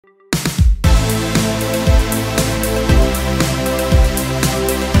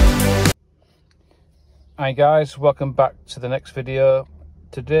Hi guys, welcome back to the next video.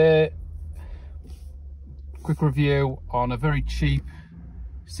 Today, quick review on a very cheap,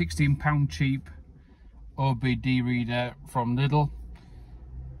 £16 cheap OBD reader from Lidl.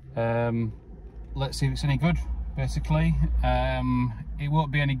 Let's see if it's any good, basically. It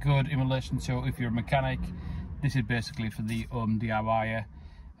won't be any good in relation to if you're a mechanic. This is basically for the home DIYer.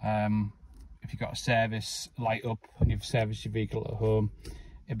 If you've got a service light up and you've serviced your vehicle at home,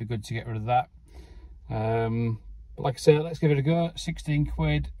 it'd be good to get rid of that. But like I said, let's give it a go. 16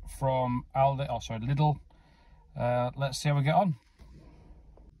 quid from Lidl. Let's see how we get on.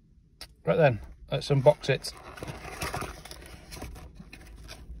 Right then, let's unbox it.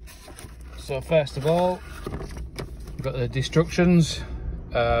 So first of all, we've got the instructions,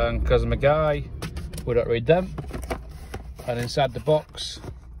 and because I'm a guy, we don't read them. And inside the box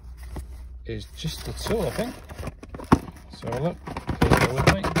is just the tool, I think. So look, please go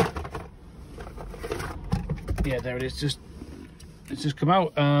with me. Yeah, there it is. It's just come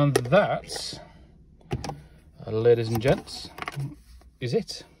out, and that, ladies and gents, is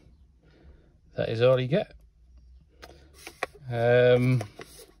it. That is all you get. Very,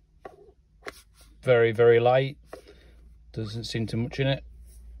 very light. Doesn't seem too much in it.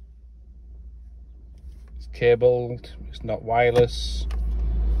 It's cabled. It's not wireless.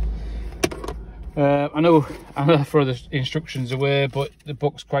 I know I throw the instructions away, but the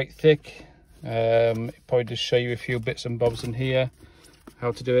book's quite thick. It probably just show you a few bits and bobs in here,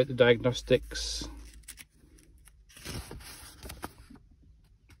 how to do it, the diagnostics.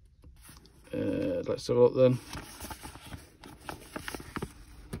 Let's have a look then.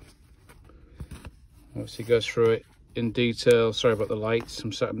 Obviously goes through it in detail. Sorry about the lights,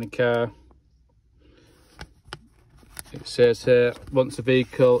 I'm sat in the car. It says here, once the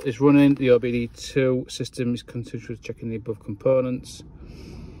vehicle is running, the OBD2 system is continuously checking the above components.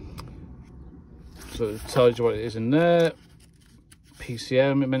 So it tells you what it is in there.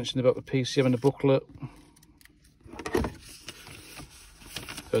 PCM, it mentioned about the PCM in the booklet.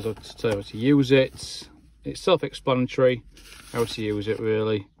 Goes on to tell you how to use it. It's self-explanatory how to use it,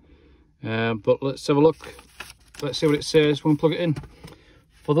 really. But let's have a look. Let's see what it says when we plug it in.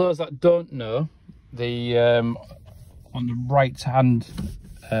 For those that don't know, the on the right hand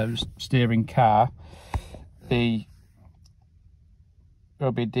steering car, the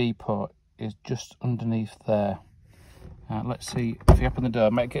OBD port is just underneath there. Let's see if you open the door.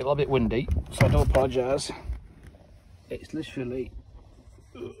 It might get a little bit windy, so I do apologise. It's literally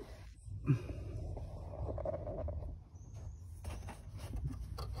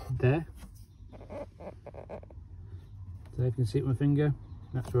there. So you can see it with my finger.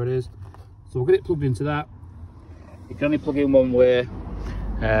 That's where it is. So we'll get it plugged into that. You can only plug in one way,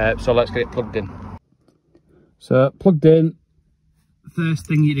 so let's get it plugged in. So plugged in. First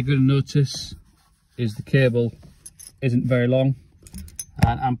thing you're going to notice is the cable isn't very long,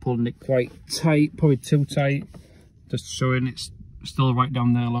 and I'm pulling it quite tight, probably too tight, just showing it's still right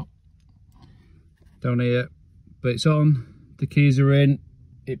down there, look, down here, but it's on, the keys are in,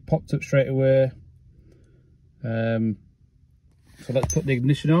 it popped up straight away. So let's put the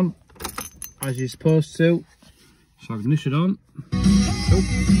ignition on as you're supposed to. So ignition on. Oh.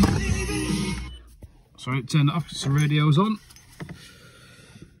 Sorry, turn it off because the radio's on.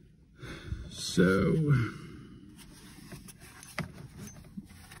 So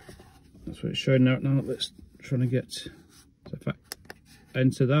that's what it's showing out now. Let's try to get, so if I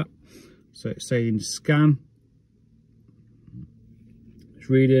enter that, so it's saying scan, it's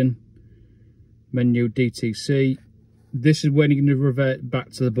reading, menu DTC. This is when you're going to revert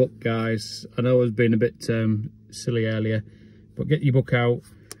back to the book, guys. I know I was being a bit silly earlier, but get your book out.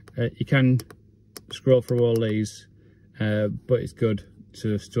 You can scroll through all these, but it's good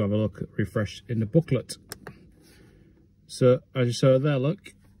to have a look, refresh in the booklet. So as you saw there, look,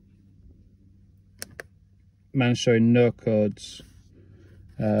 man's showing no codes.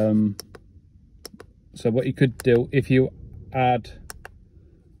 So what you could do, if you add,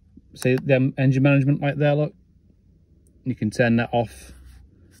 say, them engine management like there, look, you can turn that off.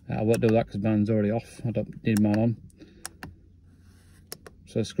 I won't do that because mine's already off. I don't need mine on.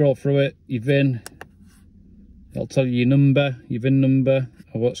 So scroll through it, your VIN. It'll tell you your number, your VIN number.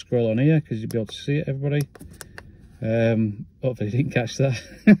 I won't scroll on here because you'll be able to see it, everybody. Hopefully you didn't catch that.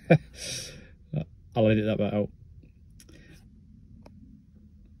 I'll edit that bit out.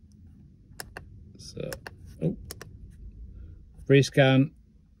 So, oh, rescan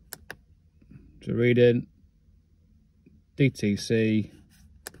to reading, DTC,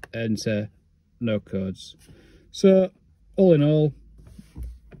 enter, no codes. So all in all,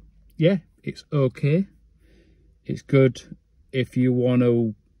 yeah, it's okay. It's good if you want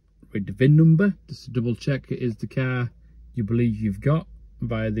to read the VIN number just to double check it is the car you believe you've got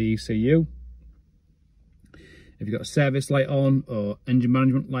via the ECU. If you've got a service light on or engine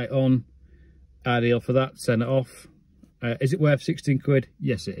management light on, ideal for that, turn it off. Is it worth 16 quid?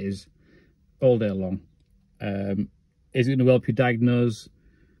 Yes, it is, all day long. Is it going to help you diagnose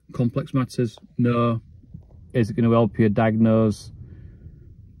complex matters? No. Is it going to help you diagnose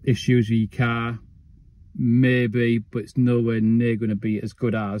issues with your car? Maybe, but it's nowhere near going to be as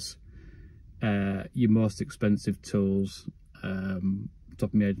good as your most expensive tools. Top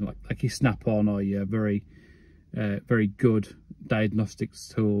of my head, like your snap-on or your very good diagnostics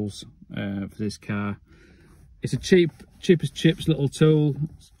tools for this car. It's a cheap as chips little tool.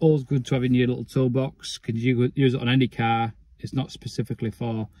 It's always good to have in your little toolbox. Can you use it on any car? It's not specifically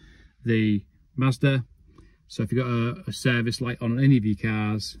for the Mazda. So if you've got a service light on any of your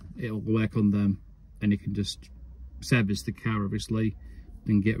cars, it'll work on them, and you can just service the car obviously,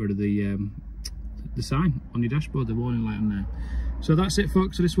 and get rid of the sign on your dashboard, the warning light on there. So that's it,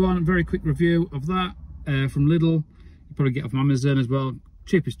 folks, for this one. Very quick review of that from Lidl. You probably get off Amazon as well.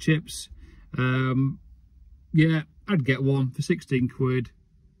 Cheap as chips. Yeah, I'd get one for 16 quid.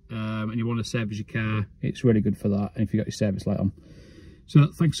 And you want to service your car, it's really good for that. And if you've got your service light on. So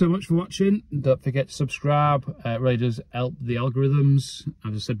thanks so much for watching. Don't forget to subscribe. It really does help the algorithms.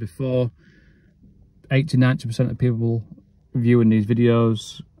 As I said before, 80–90% of people viewing these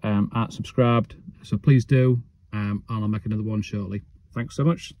videos aren't subscribed. So please do, and I'll make another one shortly. Thanks so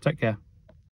much. Take care.